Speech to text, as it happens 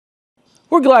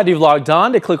We're glad you've logged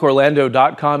on to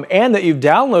clickorlando.com and that you've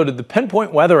downloaded the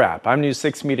Pinpoint Weather app. I'm News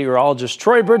 6 meteorologist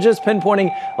Troy Bridges,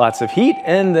 pinpointing lots of heat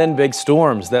and then big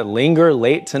storms that linger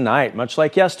late tonight, much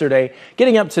like yesterday,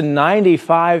 getting up to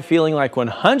 95, feeling like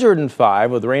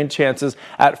 105 with rain chances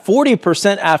at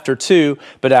 40% after 2,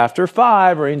 but after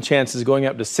 5, rain chances going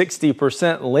up to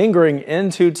 60% lingering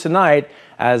into tonight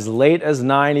as late as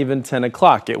 9, even 10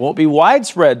 o'clock. It won't be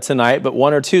widespread tonight, but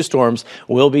 1 or 2 storms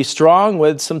will be strong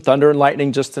with some thunder and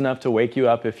lightning, just enough to wake you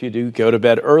up if you do go to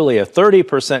bed early. A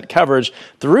 30% coverage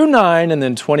through 9 and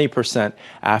then 20%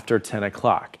 after 10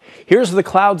 o'clock. Here's the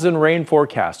clouds and rain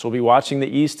forecast. We'll be watching the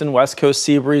east and west coast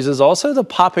sea breezes, also the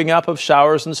popping up of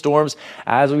showers and storms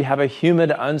as we have a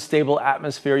humid, unstable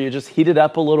atmosphere. You just heat it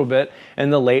up a little bit in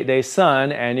the late day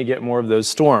sun and you get more of those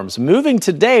storms. Moving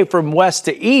today from west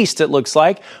to east, it looks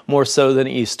like, more so than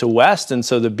east to west, and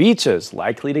so the beaches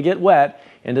likely to get wet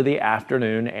into the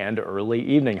afternoon and early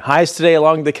evening. Highs today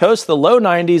along the coast, the low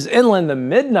 90s, inland the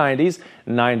mid 90s,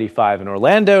 95 in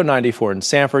Orlando, 94 in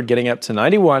Sanford, getting up to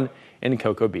 91 in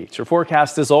Cocoa Beach. Your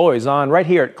forecast is always on right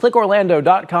here at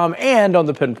clickorlando.com and on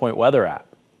the Pinpoint Weather app.